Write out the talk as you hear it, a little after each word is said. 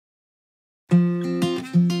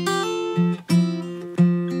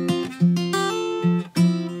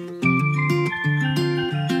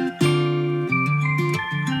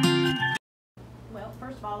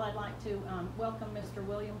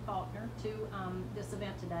to this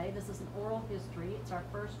event today. This is an oral history. It's our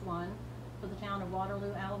first one for the town of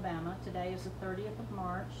Waterloo, Alabama. Today is the 30th of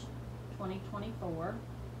March, 2024.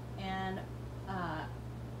 And I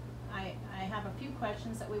have a few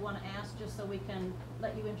questions that we want to ask just so we can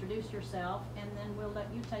let you introduce yourself, and then we'll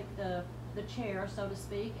let you take the chair, so to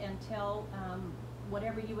speak, and tell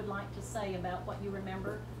whatever you would like to say about what you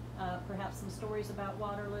remember, perhaps some stories about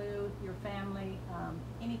Waterloo, your family,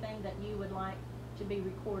 anything that you would like to be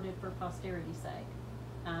recorded for posterity's sake.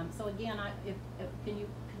 So again, could you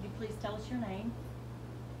please tell us your name?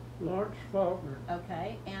 Lawrence Faulkner.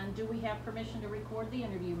 Okay, and do we have permission to record the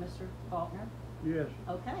interview, Mr. Faulkner? Yes.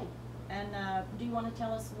 Okay, and do you want to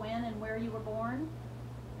tell us when and where you were born?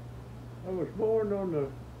 I was born on the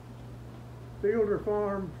Fielder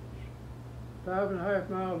Farm, 5.5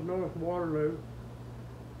 miles north of Waterloo.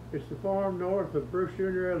 It's the farm north of Bruce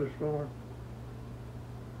Jr. Ellis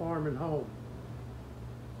farm and home.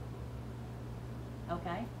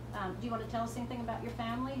 Okay. Do you want to tell us anything about your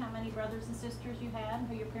family? How many brothers and sisters you had, and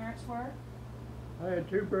who your parents were? I had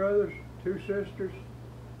 2 brothers, 2 sisters,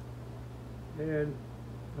 and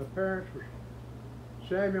my parents were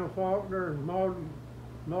Samuel Faulkner and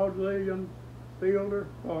Maud Lillian Fielder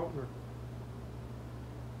Faulkner.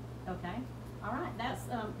 Okay. All right.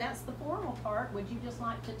 That's the formal part. Would you just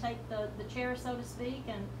like to take the chair, so to speak,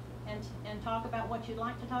 and talk about what you'd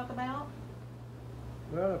like to talk about?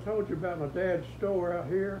 Well, I told you about my dad's store out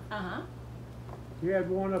here. Uh-huh. He had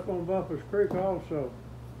one up on Bumpus Creek also.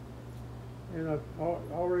 And I've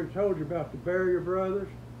already told you about the Barrier Brothers.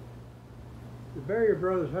 The Barrier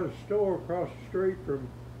Brothers had a store across the street from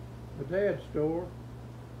my dad's store.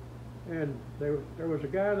 And there was a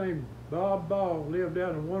guy named Bob Ball lived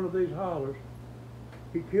out in one of these hollers.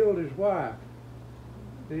 He killed his wife.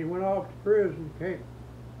 Then he went off to prison.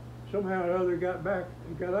 Somehow or other got back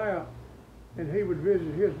and got out. And he would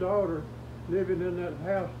visit his daughter living in that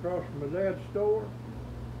house across from my dad's store.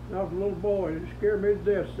 And I was a little boy, and it scared me to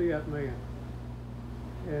death to see that man.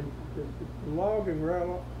 And the logging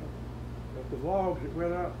route, the logs that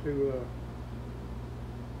went out to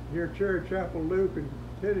near Cherry Chapel Loop in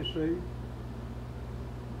Tennessee,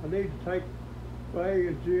 I need to take Faye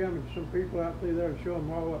and Jim and some people out through there and show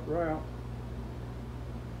them all that route.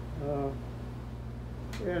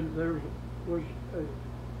 And there was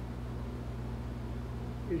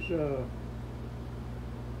Mr.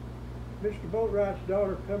 Boatwright's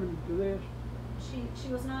daughter coming to this? She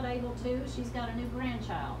was not able to. She's got a new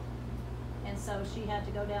grandchild, and so she had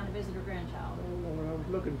to go down to visit her grandchild. Oh, I was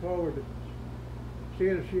looking forward to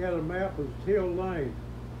seeing if she had a map of Till Lane.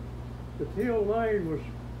 The Till Lane was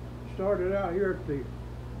started out here at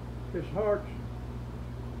Miss Hart's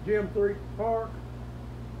Jim Threet Park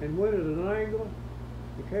and went at an angle.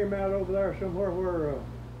 It came out over there somewhere where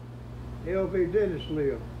L.V. Dennis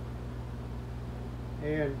lived.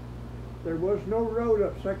 And there was no road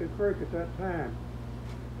up Second Creek at that time.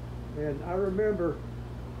 And I remember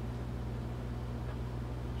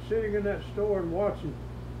sitting in that store and watching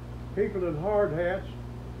people in hard hats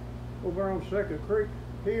over on Second Creek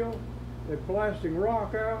Hill. They're blasting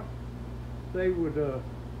rock out. They would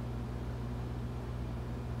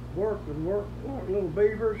work like little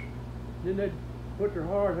beavers. Then they'd put their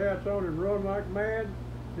hard hats on and run like mad.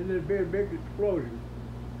 Then there'd be a big explosion.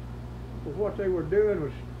 But what they were doing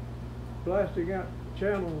was blasting out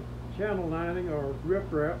channel lining or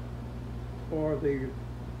riprap for the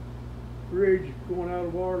bridge going out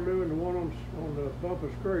of Waterloo and the one on the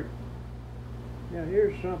Bumpus Creek. Now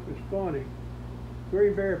here's something that's funny.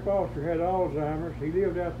 Greenberry Foster had Alzheimer's. He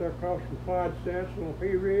lived out there across from Clyde Stansel on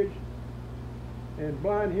Pea Ridge. And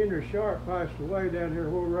Blind Henry Sharp passed away down here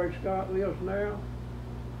where Ray Scott lives now.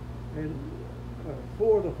 And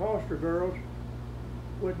 4 of the Foster girls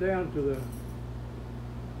went down to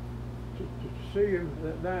see him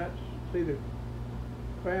that night, see the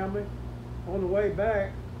family. On the way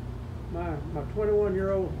back, my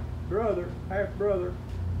 21-year-old brother, half-brother,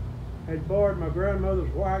 had borrowed my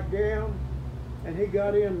grandmother's white gown, and he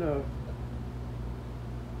got in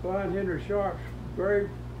Blind Henry Sharp's grave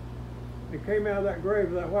and came out of that grave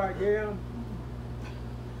with that white gown.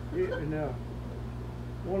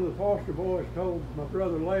 One of the Foster boys told my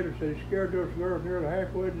brother later, said he scared those girls nearly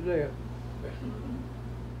halfway to death.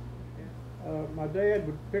 My dad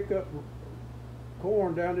would pick up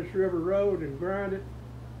corn down this river road and grind it,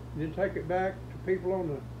 and then take it back to people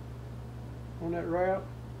on that route.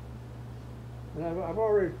 And I've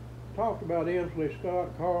already talked about Emsley,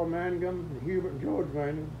 Scott, Carl Mangum, and Hubert and George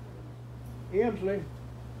Mangum. Emsley,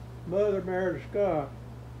 mother married Scott.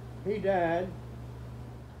 He died.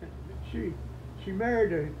 She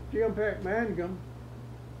married Jim Peck Mangum,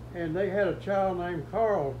 and they had a child named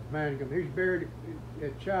Carl Mangum. He's buried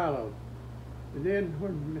at Shiloh. And then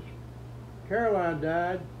when Miss Caroline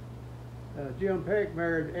died, Jim Peck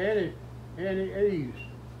married Annie Eves.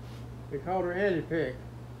 They called her Annie Peck.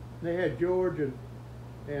 They had George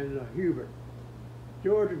and Hubert.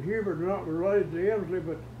 George and Hubert are not related to Emsley,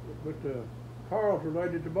 but Carl's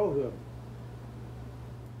related to both of them.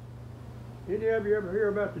 Any of you ever hear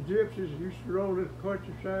about the gypsies that used to roam this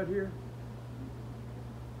countryside here?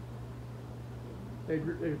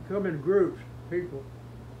 They'd come in groups, people.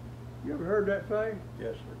 You ever heard that thing?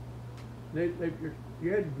 Yes, sir.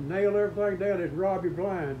 You had to nail everything down, they'd rob you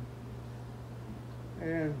blind.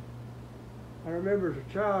 And I remember as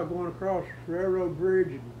a child going across the railroad bridge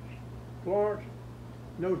in Florence,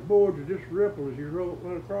 and those boards would just ripple as you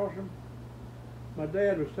went across them. My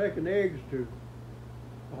dad was taking eggs to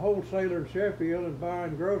a wholesaler in Sheffield and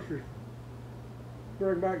buying groceries,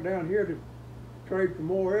 bring back down here to trade for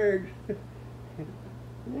more eggs.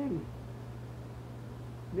 And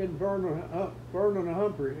then Vernon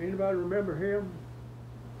Humphrey. Anybody remember him?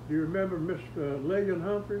 Do you remember Miss Lillian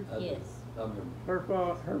Humphrey? Yes.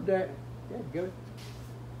 Her dad,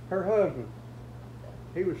 her husband.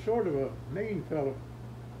 He was sort of a mean fellow.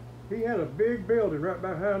 He had a big building right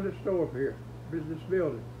behind this store up here, this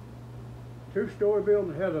building. Two-story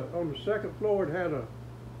building. On the second floor it had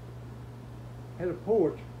a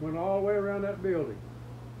porch, went all the way around that building.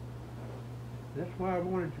 That's why I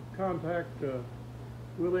wanted to contact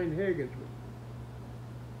Willeen Higgins,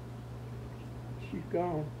 but she's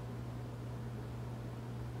gone.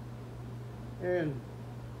 And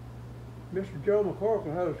Mr. Joe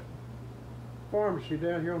McCorkle had a pharmacy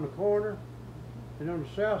down here on the corner, and on the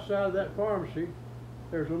south side of that pharmacy,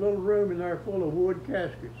 there's a little room in there full of wood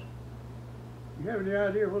caskets. You have any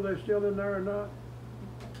idea whether they're still in there or not?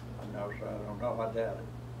 No, sir, I don't know. I doubt it.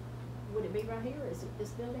 Would it be right here? Is it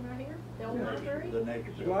this building right here? The old Yeah. library? The next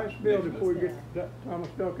It's the last building before you Next get to Thomas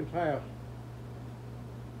Duncan's house.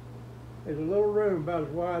 There's a little room about as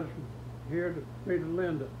wide as from here to Peter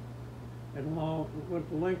Linda. And went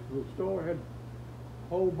the length of the store, had a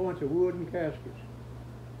whole bunch of wooden caskets.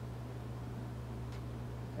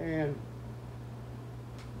 And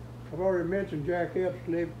I've already mentioned Jack Epps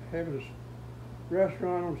having a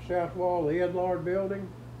restaurant on the south wall of the Edlard building.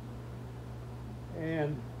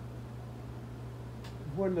 And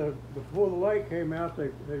before the lake came out, they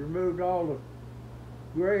removed all the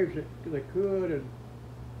graves that they could and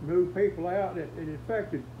moved people out. It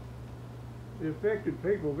affected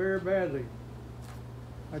people very badly.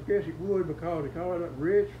 I guess it would because they call it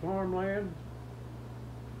rich farmland.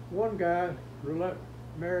 One guy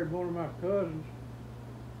married one of my cousins.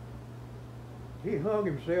 He hung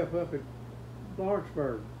himself up at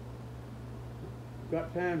Lawrenceburg.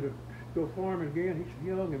 Got time to go farming again, he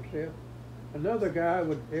hung himself. Another guy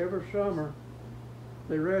would, every summer,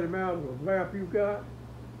 they read him out of a map you got.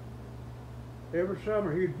 Every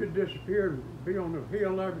summer he'd disappear and be on the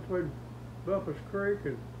hill there between Buffas Creek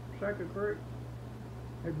and Second Creek.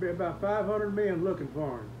 There'd be about 500 men looking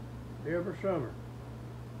for him every summer.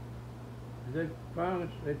 And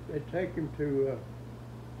they'd take him to,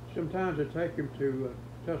 sometimes they'd take him to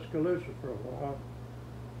Tuscaloosa for a while.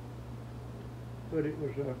 But it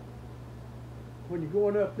was, when you're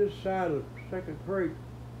going up this side of Second Creek,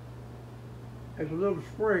 there's a little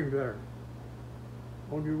spring there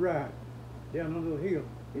on your right, down under the hill.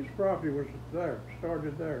 His property was there,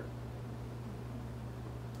 started there.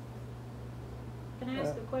 Can I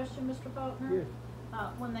ask a question, Mr. Faulkner? Yes.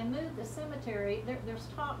 When they moved the cemetery, there's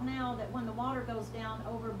talk now that when the water goes down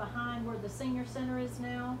over behind where the senior center is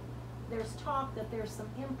now, there's talk that there's some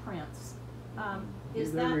imprints.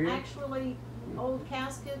 Is that There is. actually old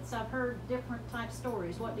caskets? I've heard different type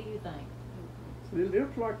stories. What do you think? It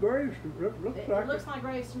looks like graves. It looks like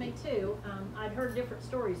graves to me too. I'd heard different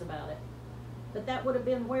stories about it. But that would have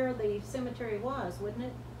been where the cemetery was, wouldn't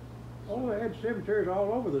it? Oh, they had cemeteries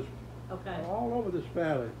all over this. Okay. All over this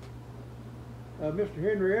valley. Mr.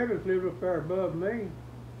 Henry Evans lived up there above me.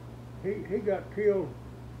 He got killed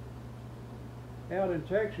out in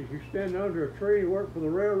Texas. He was standing under a tree. He worked for the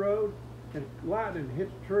railroad, and lightning hit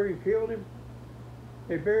the tree and killed him.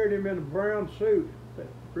 They buried him in a brown suit. The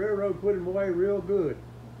railroad put him away real good.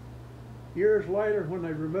 Years later, when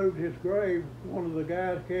they removed his grave, one of the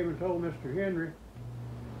guys came and told Mr. Henry,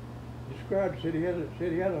 said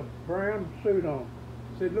he had a brown suit on.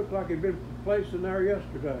 Said it looked like he'd been placed in there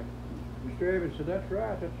yesterday. Mr. Evans said, that's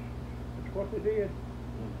right, that's what they did.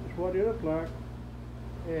 That's what he looked like.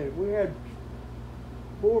 And we had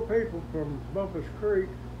 4 people from Buffas Creek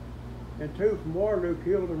and 2 from Waterloo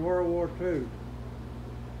killed in World War II.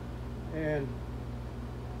 And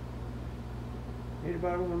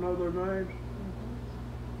Anybody want to know their names?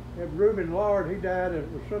 Reuben Lard, he died of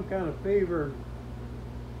some kind of fever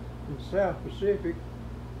in the South Pacific.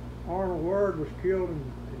 Arnold Ward was killed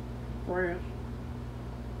in France.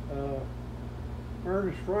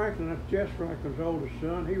 Ernest Franklin, that's Jess Franklin's oldest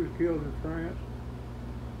son, he was killed in France,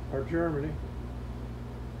 or Germany.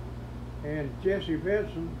 And Jesse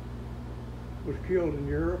Benson was killed in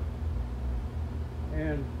Europe.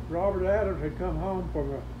 And Robert Adams had come home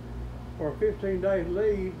for a 15-day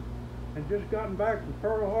leave and just gotten back from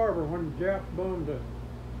Pearl Harbor when the Japs bombed the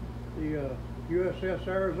USS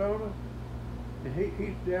Arizona. And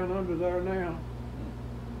he's down under there now.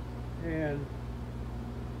 And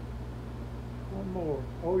one more.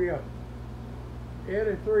 Oh yeah.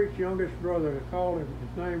 Eddie Threet's youngest brother, they called him,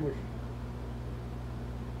 his name was,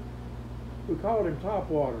 we called him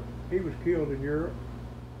Topwater. He was killed in Europe.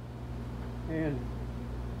 And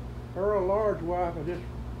Earl Lard's wife, this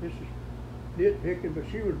is nitpicking, but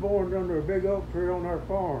she was born under a big oak tree on our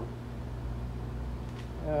farm.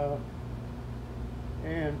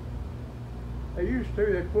 And they used to,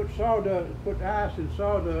 they put ice in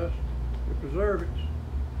sawdust to preserve it,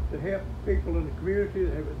 to help people in the community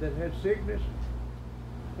that had sickness.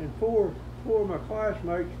 And four of my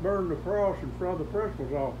classmates burned the cross in front of the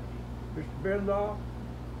principal's office. Mr. Bendoff,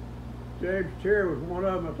 James Cherry was one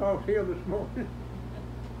of them. I talked to him this morning.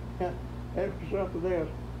 That was something else.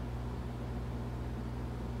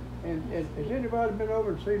 And has anybody been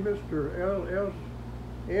over and seen Mr.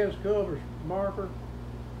 S. Culver's marker?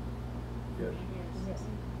 Yes.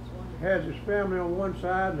 Has his family on one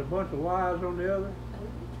side and a bunch of lies on the other.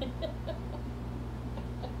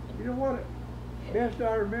 You know what? Best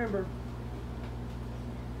I remember,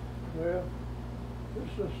 well,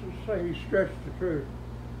 let's say he stretched the truth.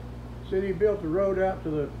 Said he built the road out to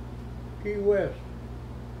the Key West.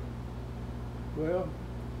 Well,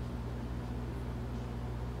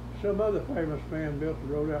 some other famous man built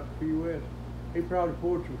the road out to Key West. He probably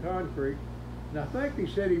poured some concrete. And I think he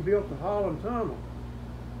said he built the Holland Tunnel.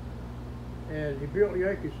 And he built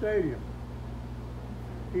Yankee Stadium.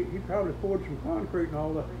 He probably poured some concrete and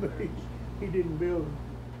all that, but he didn't build them.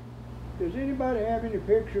 Does anybody have any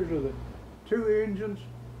pictures of the two engines?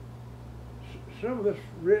 Some of this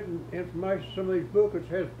written information, some of these booklets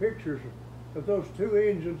has pictures of those two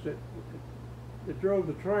engines that drove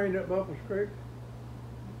the train up Buffalo's Creek.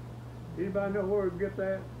 Anybody know where we can get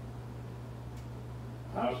that?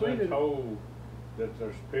 I've been told that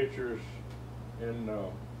there's pictures in,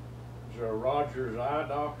 is there a Rogers eye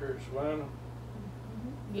doctor at Savannah?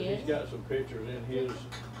 Yes. He's got some pictures in his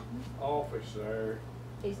office there.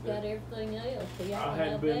 He's got everything else. He ought I to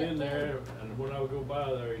hadn't have been that in too. there, and when I would go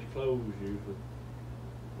by there, he's closed usually.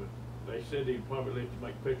 But they said he'd probably let you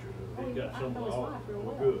make pictures of it. He's got I some know his wife real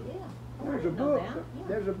well. good. Yeah. There's a I know book. that, yeah.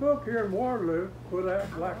 There's a book here in Waterloo put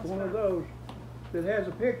out like one of those that has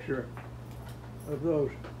a picture of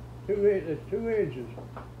those two engines.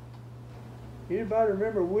 Anybody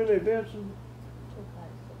remember Willie Benson?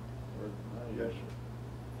 Yes, sir.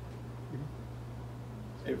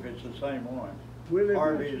 If it's the same one. Willie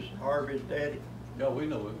Harvey's daddy. Yeah, we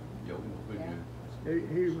know it. Yeah, we know it.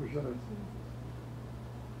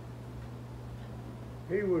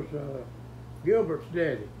 He was Gilbert's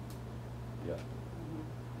daddy. Yeah.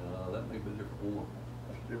 That may be a different one.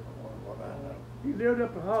 That's a different one, what I know. He lived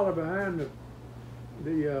up the holler behind the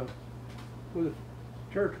where the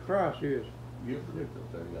Church of Christ is. Gilbert lived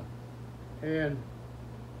up there, yeah. And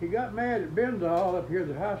he got mad at Bendall up here,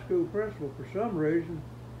 the high school principal, for some reason.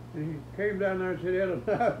 And he came down there and said he had a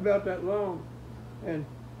knife about that long. And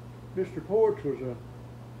Mr. Porch was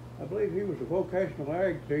I believe he was a vocational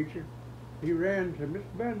ag teacher. He ran to Mr.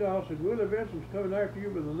 Bendall, said, Willie Benson's coming after you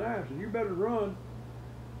with a knife. Said, you better run.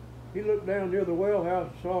 He looked down near the well house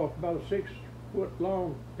and saw about a 6-foot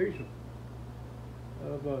long piece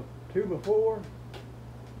of 2x4.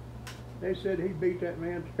 They said he beat that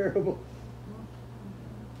man terrible.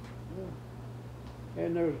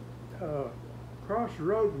 And there's across the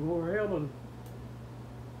road from where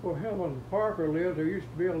Helen Parker lived, there used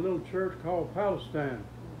to be a little church called Palestine.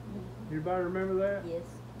 Anybody remember that? Yes,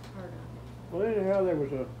 heard of it. Well, anyhow, there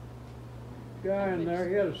was a guy in there.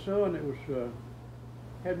 He had a son that was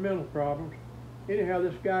had mental problems. Anyhow,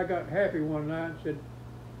 this guy got happy one night and said,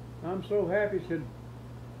 "I'm so happy." He said,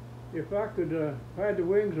 "If I could, if I had the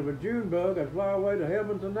wings of a June bug, I'd fly away to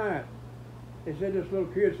heaven tonight." He said, this little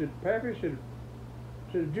kid said, "Pappy," said,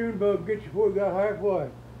 "a June bug get you before you got halfway."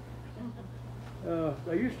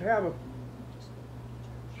 They used to have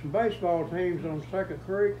some baseball teams on Second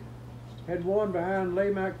Creek. Had one behind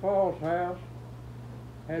Lee McFall's house.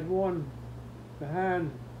 Had one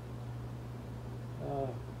behind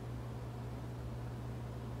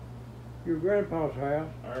your grandpa's house,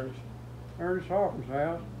 Ernest, Ernest Hawkins'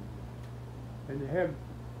 house, and they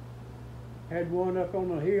had one up on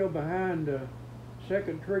the hill behind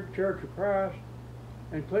Second Creek Church of Christ,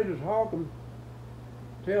 and Cletus Hawkins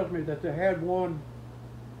tells me that they had one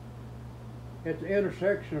at the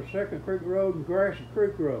intersection of Second Creek Road and Grassy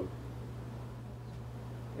Creek Road.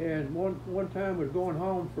 And one time we was going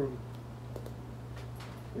home from,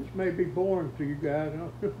 this may be boring to you guys,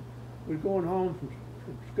 we was going home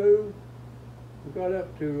from school. We got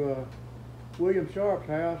up to William Sharp's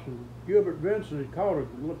house, and Gilbert Vincent had caught a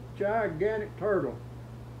gigantic turtle.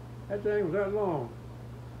 That thing was that long.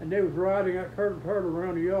 And they was riding that turtle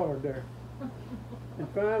around the yard there. And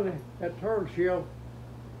finally, that turtle shell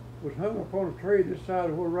was hung upon a tree this side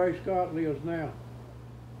of where Ray Scott lives now.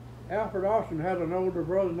 Alfred Austin had an older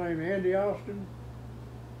brother named Andy Austin,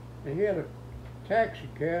 and he had a taxi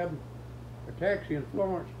cab, a taxi in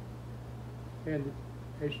Florence, and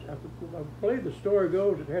I believe the story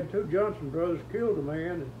goes it had two Johnson brothers killed a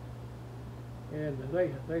man, and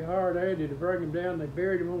they hired Andy to bring him down. They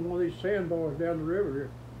buried him on one of these sandbars down the river here.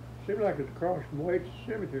 Seemed like it's across from Waits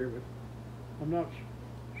Cemetery, but I'm not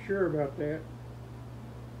sure about that.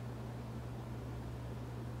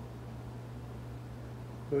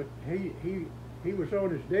 But he was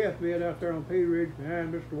on his deathbed out there on Pea Ridge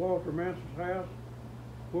behind Mr. Walter Manson's house,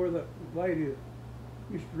 where the lady that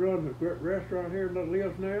used to run the restaurant here that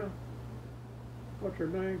lives now. What's her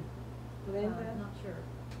name? Glenda? Not sure.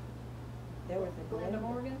 There was a Glenda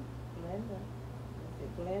Morgan? Glenda. Was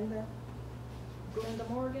it Glenda? Glenda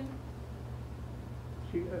Morgan?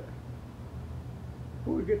 She,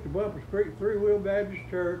 before we get to Bumpus Creek, Three Wheel Baptist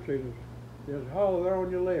Church, there's a hall there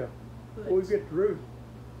on your left. Before we get to Ruth,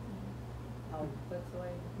 Oh, what's the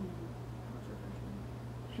way?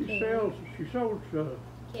 she sold,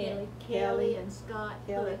 Kelly. Kelly and Scott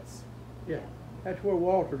Kelly. Foots. yeah, that's where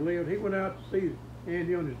Walter lived. He went out to see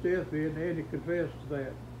Andy on his deathbed, and Andy confessed to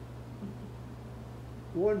that.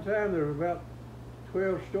 One time there were about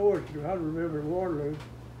 12 stores, I don't remember, in Waterloo.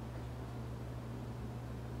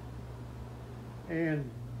 And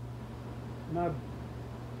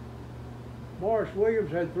Morris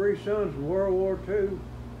Williams had 3 sons in World War II.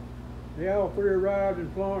 They all 3 arrived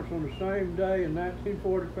in Florence on the same day in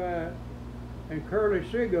 1945. And Curly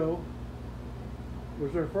Seago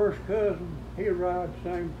was their first cousin. He arrived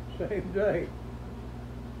the same day.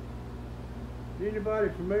 Anybody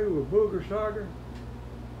familiar with Booger Sager?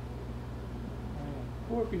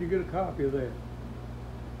 Where can you get a copy of that?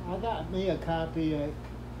 I got me a copy at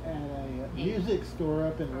a music store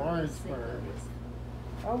up in Lawrenceburg.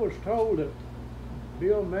 I was told that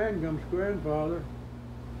Bill Mangum's grandfather,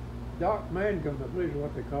 Doc Mangum, I believe is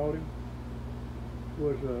what they called him,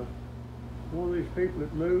 was one of these people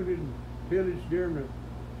that looted and pillaged during the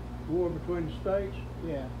war between the states.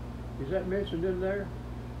 Yeah. Is that mentioned in there?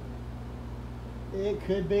 It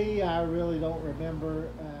could be. I really don't remember.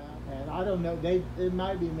 And I don't know. It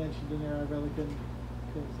might be mentioned in there. I really couldn't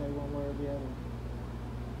say one way or the other.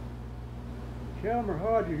 Chalmer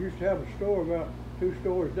Hodges used to have a store about 2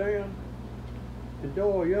 stores down. And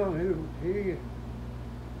Doyle Young, he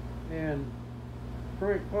and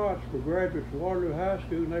Frank Potts were graduates of Waterloo High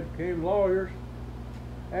School, and they became lawyers.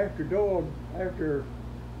 After Doyle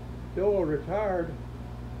retired,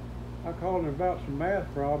 I called him about some math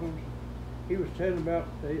problems. He was telling about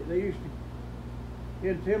they used to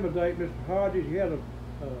intimidate Mr. Hodges.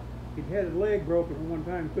 He'd had his leg broken at one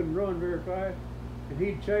time, couldn't run very fast, and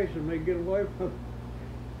he'd chase him, they'd get away from him.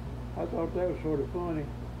 I thought that was sort of funny.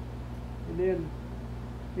 And then,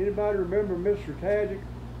 anybody remember Mr. Tadgick?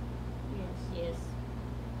 Yes.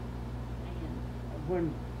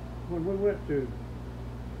 When we went to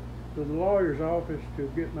the lawyer's office to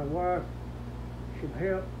get my wife some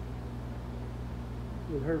help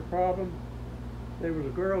with her problem, there was a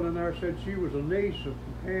girl in there said she was a niece of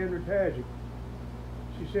Henry Tadgick.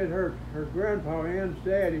 She said her grandpa, Ann's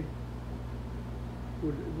daddy,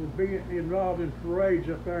 would be involved in parades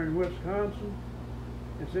up there in Wisconsin,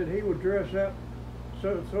 and said he would dress up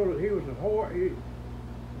so that he was a horse.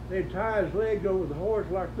 They'd tie his legs over the horse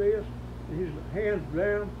like this, and his hands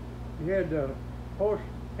down. He had horse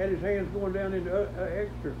had his hands going down into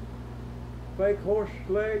extra fake horse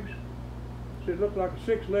legs, so it looked like a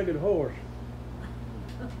 6-legged horse.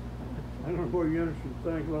 I don't know whether you understand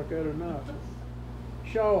things like that or not.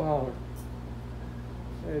 Shaw Holler.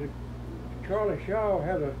 Charlie Shaw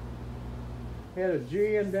had a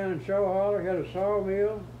gin down in Shaw Holler, had a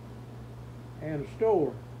sawmill and a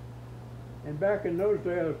store. And back in those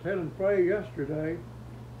days, I was telling Frey yesterday,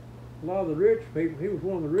 a lot of the rich people, he was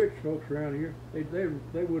one of the rich folks around here,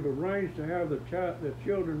 they would arrange to have the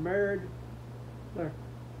children married. Like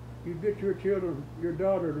you get your children, your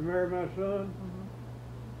daughter to marry my son,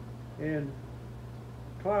 and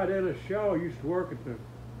Clyde Ellis Shaw used to work at the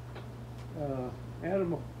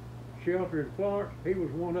animal shelter in Florence. He was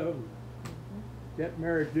one of them. That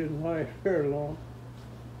marriage didn't last very long.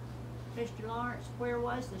 Mr. Lawrence, where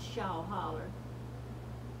was the Shaw holler?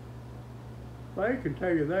 They can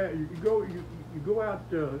tell you that. You go out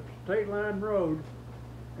State Line Road,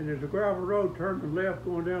 and there's a gravel road turning left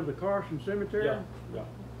going down to the Carson Cemetery. Yeah.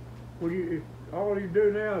 Well, all you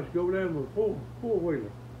do now is go down with a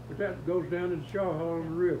four-wheeler, but that goes down to the Shaw Hall on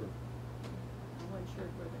the river. I wasn't sure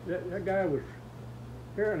where That guy was,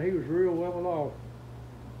 apparently he was real well off.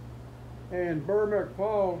 And Burmack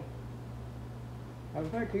Falls, I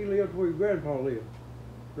think he lived where his grandpa lived,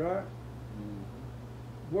 right?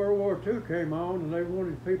 World War II came on, and they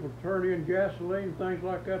wanted people to turn in gasoline, things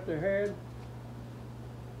like that they had.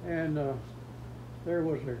 And there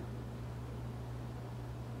was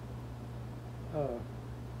a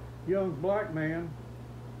young black man.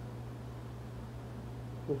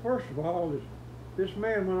 Well, first of all, this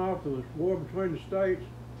man went off to the war between the states,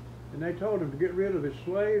 and they told him to get rid of his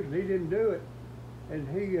slaves, and he didn't do it. And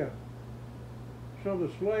some of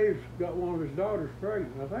the slaves got one of his daughters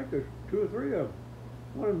pregnant. I think there's 2 or 3 of them.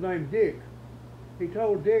 One of them named Dick. He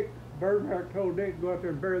told Dick, Burmack told Dick to go out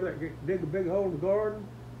there and dig a big hole in the garden,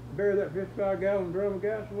 bury that 55-gallon drum of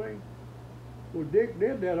gasoline. Well, Dick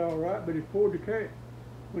did that all right, but he poured the cap.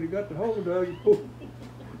 When he got the hole dug, he took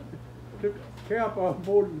the cap off and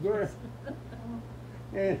poured it in the ground.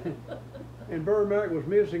 And Burmack was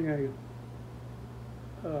missing a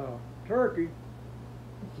turkey.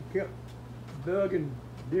 He kept bugging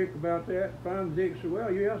Dick about that. Finally, Dick said,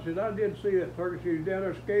 "Well, yeah," I said, "I did see that turkey. He was down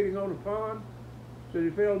there skating on the pond." Said he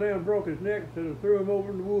fell down and broke his neck, said I threw him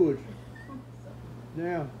over in the woods.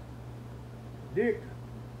 Now, Dick,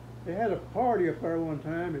 they had a party up there one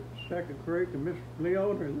time at Second Creek, and Miss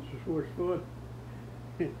Leona, and this is where it's fun,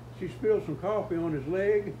 she spilled some coffee on his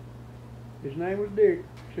leg. His name was Dick.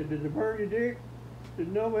 She said, "Did it burn you, Dick?" He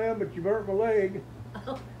said, "No, ma'am, but you burnt my leg."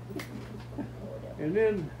 And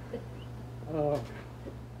then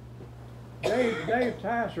Dave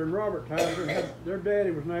Tyser and Robert Tyser, their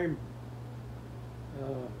daddy was named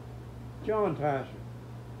John Tyson.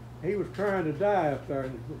 He was trying to die up there.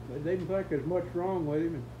 They didn't think there was much wrong with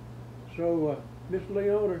him. And so Miss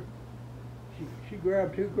Leona, she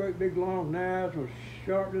grabbed 2 great big long knives and was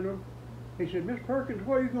sharpening them. He said, "Miss Perkins,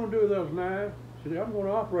 what are you going to do with those knives?" She said, "I'm going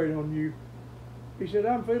to operate on you." He said,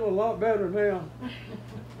 "I'm feeling a lot better now."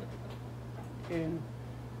 And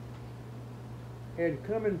had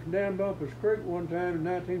coming from down Bumpus Creek one time in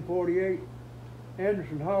 1948,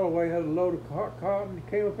 Anderson Holloway had a load of cotton.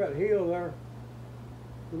 He came up that hill there.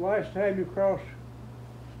 The last time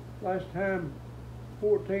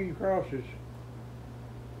 14 crosses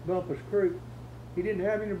Bumpus Creek, he didn't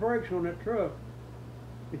have any brakes on that truck.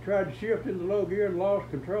 He tried to shift into low gear and lost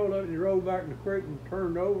control of it, and he rolled back in the creek and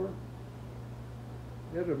turned over.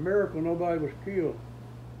 It was a miracle nobody was killed.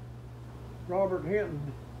 Robert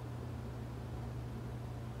Hinton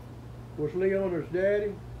was Leona's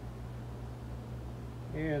daddy,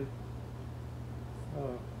 and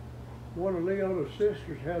one of Leona's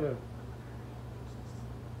sisters had a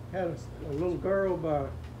little girl by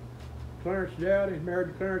Clarence Dowdy, married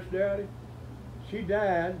to Clarence Dowdy. She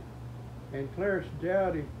died, and Clarence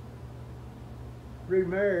Dowdy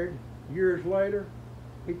remarried years later.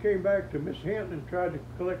 He came back to Miss Hinton and tried to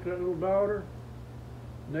collect that little daughter,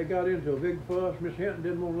 and they got into a big fuss. Miss Hinton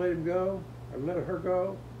didn't want to let him go, or let her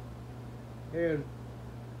go, and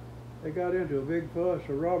they got into a big fuss,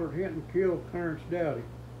 so Robert Hinton killed Clarence Dowdy.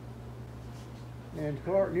 And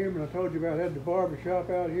Clark Newman, I told you about, had the barber shop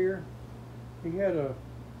out here. He had a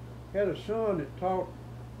son that taught,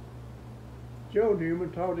 Joe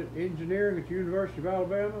Newman taught engineering at the University of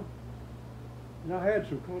Alabama. And I had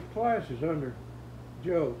some classes under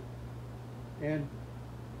Joe. And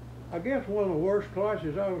I guess one of the worst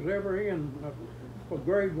classes I was ever in,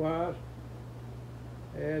 grade-wise.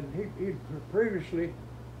 And he'd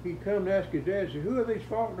come to ask his dad, said, "Who are these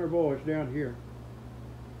Faulkner boys down here?"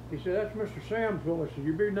 He said, "That's Mr. Sam's boys. So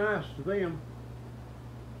you be nice to them."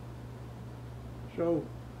 So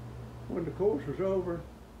when the course was over,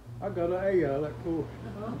 I got an A out of that course.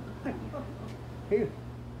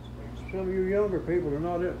 Some of you younger people are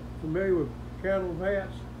not that familiar with cattle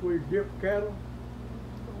vats where you dip cattle.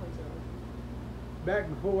 Back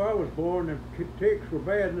before I was born, the ticks were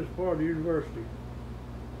bad in this part of the university.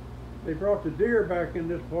 They brought the deer back in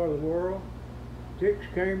this part of the world. Ticks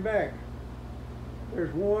came back.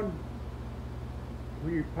 There's one,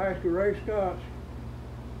 when you pass the Ray Scotts,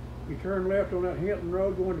 You turn left on that Hinton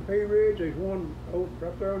Road going to Pea Ridge, there's one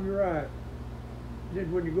right there on your right. Then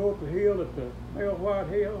when you go up the hill at the Male White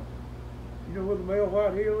Hill, you know where the Male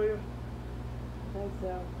White Hill is? I think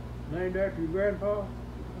so. Named after your grandpa?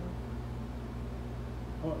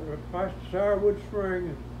 Past the Sourwood Spring,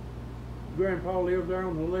 and grandpa lived there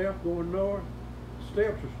on the left going north. The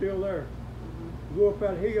steps are still there. You go up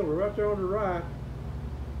that hill, right there on the right,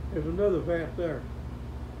 there's another vat there.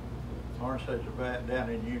 Lawrence has a vat down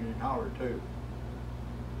in Union Holler too.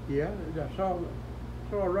 Yeah, I saw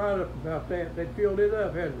a write-up about that. They filled it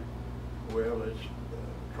up, hadn't they? Well, it's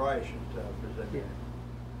trash and stuff, is that? Yeah.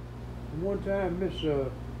 And one time, Miss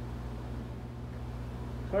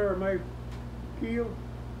Clara May Keel,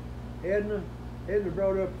 Edna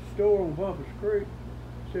brought up the store on Bumpus Creek.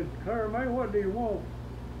 Said, Clara May, what do you want?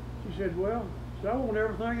 She said, well, I want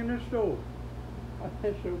everything in this store.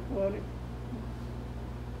 That's so funny.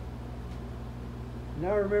 And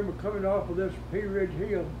I remember coming off of this Pea Ridge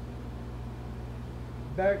Hill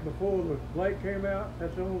back before the lake came out.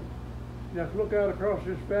 That's old. Now, if you look out across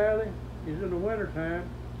this valley, it's in the wintertime,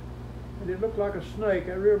 and it looked like a snake.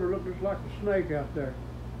 That river looked just like a snake out there.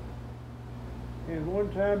 And one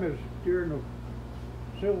time, it was during the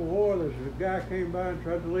Civil War, there's a guy came by and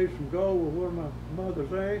tried to leave some gold with one of my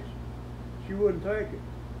mother's aunts. She wouldn't take it.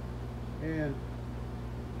 And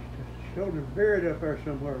she told him to bury it up there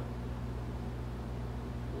somewhere.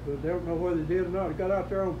 But they don't know whether they did or not. He got out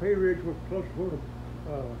there on Pea Ridge, close to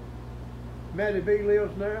where Matty B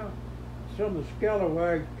lives now. Some of the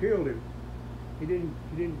scalawags killed him. He didn't,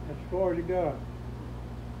 as far as he got.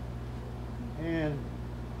 And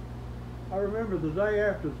I remember the day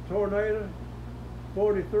after the tornado,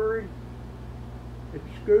 43, at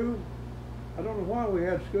school. I don't know why we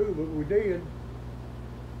had school, but we did.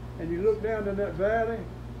 And you look down in that valley,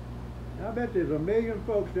 and I bet there's a million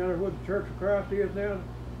folks down there where the Church of Christ is now.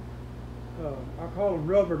 I call them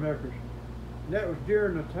rubberneckers. And that was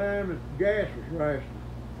during the time that gas was rationed.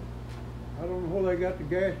 I don't know where they got the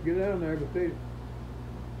gas to get down there, but they,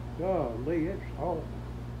 golly, it's awful.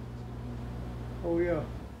 Oh yeah,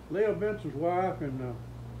 Leo Benson's wife and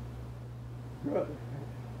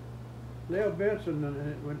Leo Benson and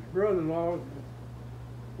his brother-in-law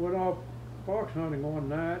went off fox hunting one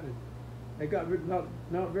night, and they got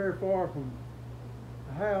not very far from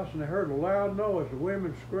the house, and they heard a loud noise, the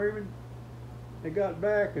women screaming. They got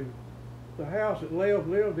back, and the house that Leo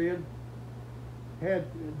lived in had,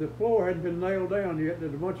 the floor hadn't been nailed down yet.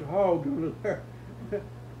 There's a bunch of hogs under there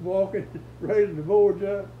walking, raising the boards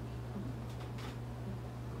up.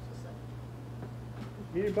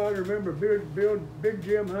 Anybody remember Big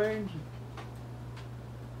Jim Haynes?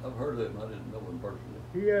 I've heard of it, and I didn't know him personally.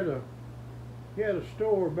 He had a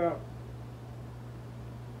store about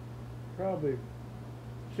probably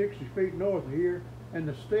 60 feet north of here, and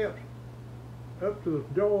the steps up to the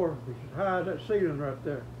door was as high as that ceiling right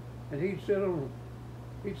there. And he'd sit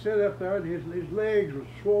up there, and his legs was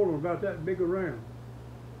swollen about that big around.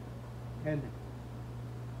 And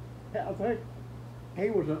I think he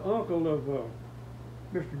was an uncle of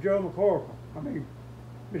Mr. Joe McCorkle. I mean,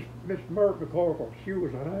 Miss Mert McCorkle. She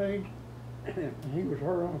was a Haynes, and he was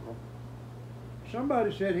her uncle.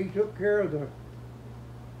 Somebody said he took care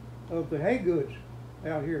of the hay goods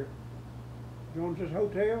out here. Jones's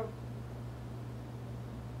Hotel.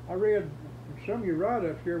 I read some of your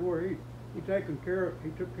write-ups here where he took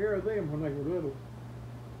care of them when they were little.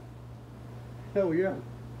 Oh yeah,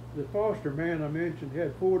 the foster man I mentioned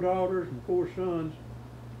had 4 daughters and 4 sons.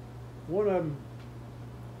 One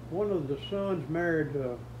of the sons married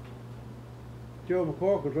Joe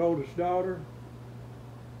McCorkle's oldest daughter,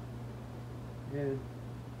 and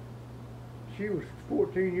she was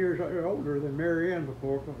 14 years older than Mary Ann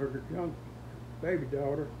McCorkle, her young baby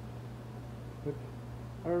daughter. But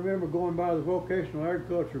I remember going by the vocational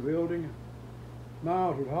agriculture building.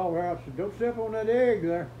 Miles would holler out and say, "Don't step on that egg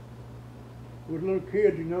there." With little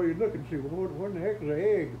kids, you know, you'd look and see, well, what in the heck is an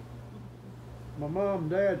egg? My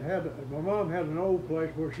mom had an old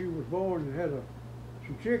place where she was born and had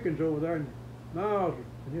some chickens over there, and Miles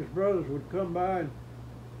and his brothers would come by and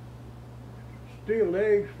steal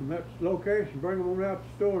eggs from that location, bring them on out to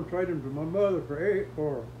the store and trade them to my mother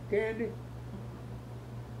for candy.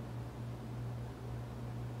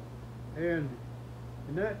 And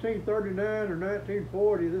in 1939 or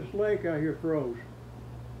 1940, this lake out here froze.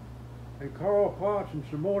 And Carl Potts and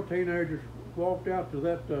some more teenagers walked out to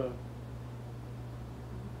that,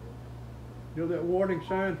 that warning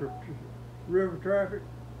sign for river traffic.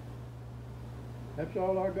 That's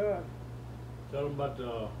all I got. Tell them about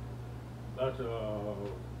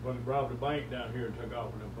when they robbed the bank down here and took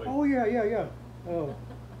off with them people. Oh yeah.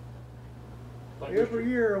 Think Every Mr.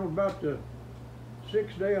 year on about the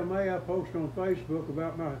 6th day of May, I post on Facebook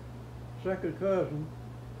about my second cousin,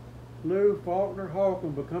 Lou Faulkner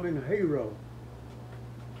Hawkins, becoming a hero.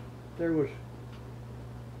 They was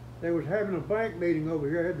having a bank meeting over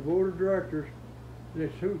here. I had the board of directors.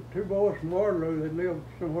 There's two boys from Waterloo that lived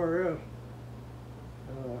somewhere else.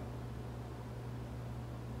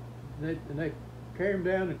 They came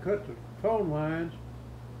down and cut the phone lines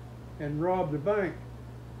and robbed the bank.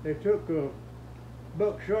 They took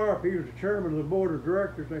Buck Sharp, he was the chairman of the board of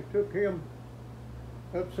directors. They took him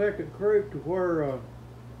up Second Creek to where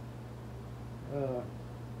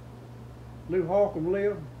Lou Hawkins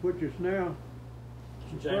lived, which is now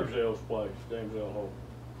James L's place, James L. Holt.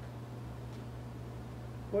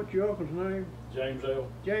 What's your uncle's name? James L.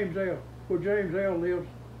 James L. Where James L. lived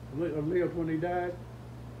when he died,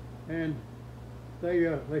 and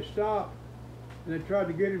they stopped and they tried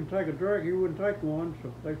to get him to take a drink. He wouldn't take one,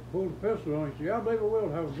 so they pulled a pistol on him. He said, "I believe I will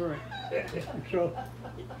have a drink." so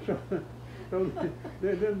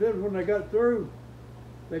then when they got through,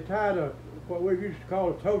 they tied what we used to call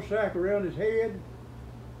a tow sack around his head.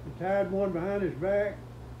 They tied one behind his back.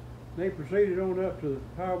 They proceeded on up to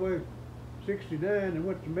Highway 69 and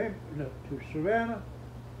went to Savannah.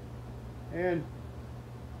 And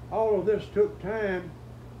all of this took time,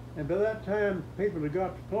 and by that time people had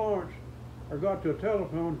got to Florence or got to a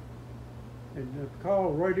telephone and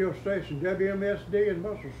called radio station WMSD and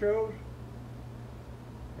Muscle Shows,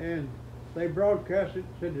 and they broadcasted,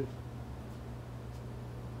 said that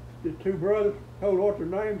the two brothers told what their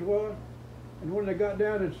names was, and when they got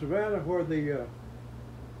down in Savannah where the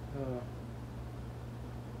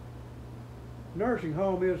nursing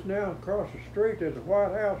home is now, across the street there's a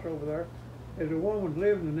white house over there. There's a woman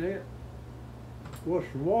living in it, was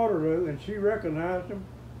from Waterloo, and she recognized him.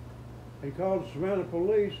 They called the Savannah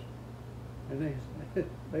police, and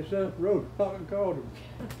they set up a roadblock and called him.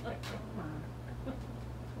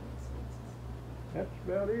 That's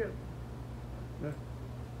about it.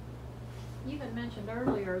 You had mentioned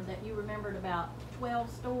earlier that you remembered about 12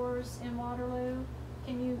 stores in Waterloo.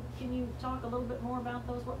 Can you talk a little bit more about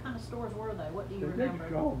those? What kind of stores were they? What do you remember?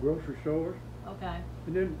 They're all grocery stores. Okay.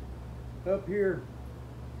 And then up here,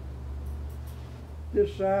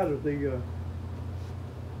 this side of the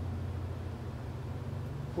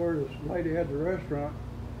where this lady had the restaurant,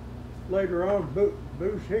 later on,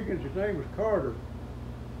 Booth Higgins, his name was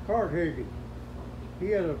Cart Higgins.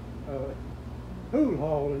 He had a pool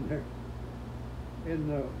hall in there. And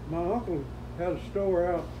my uncle had a store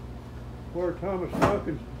out where Thomas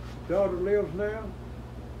Duncan's daughter lives now.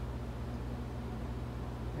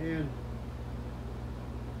 And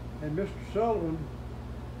Mr. Sullivan,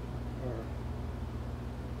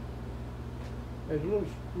 there's a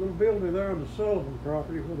little building there on the Sullivan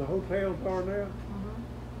property where the hotels are now.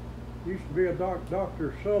 Mm-hmm. Used to be a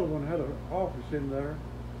Dr. Sullivan had an office in there,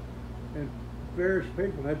 and various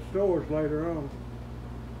people had stores later on.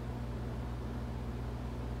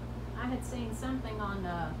 I had seen something on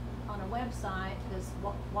a website, this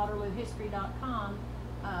WaterlooHistory.com.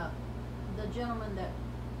 The gentleman that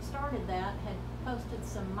started that had posted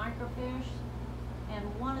some microfiche, and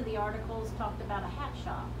one of the articles talked about a hat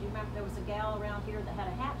shop. Do you remember there was a gal around here that had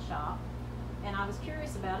a hat shop? And I was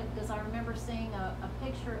curious about it because I remember seeing a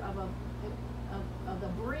picture of the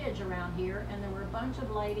bridge around here, and there were a bunch of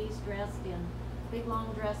ladies dressed in big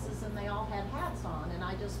long dresses, and they all had hats on. And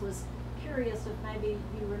I just was curious if maybe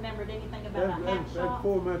you remembered anything about a hat That's shop.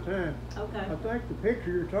 before my time. Okay. I think the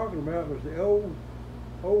picture you're talking about was the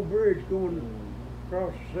old bridge going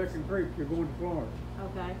across the Second Creek. You're going to Florence.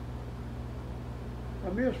 Okay. I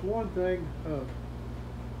missed one thing.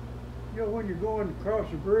 You know, when you're going across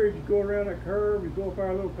the bridge, you go around that curve, you go up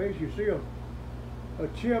our little piece, you see a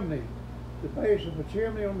chimney, the base of a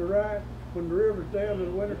chimney on the right when the river's down in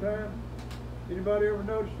the wintertime. Anybody ever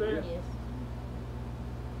noticed that? Yes.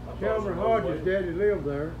 Chalmer Hodges' daddy lived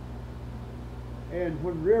there, and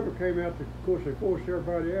when the river came out, of course they forced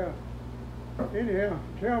everybody out. Anyhow,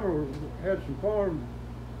 Chalmer had some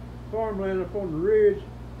farmland up on the ridge,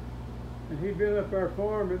 and he'd been up there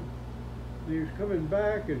farming, and he was coming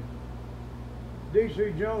back, and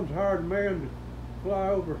D.C. Jones hired a man to fly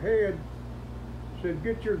overhead, said,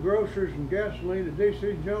 "Get your groceries and gasoline at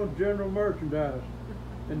D.C. Jones General Merchandise."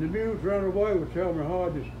 And the mules run away with Chalmer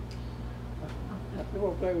Hodges. I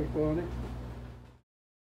thought that was funny.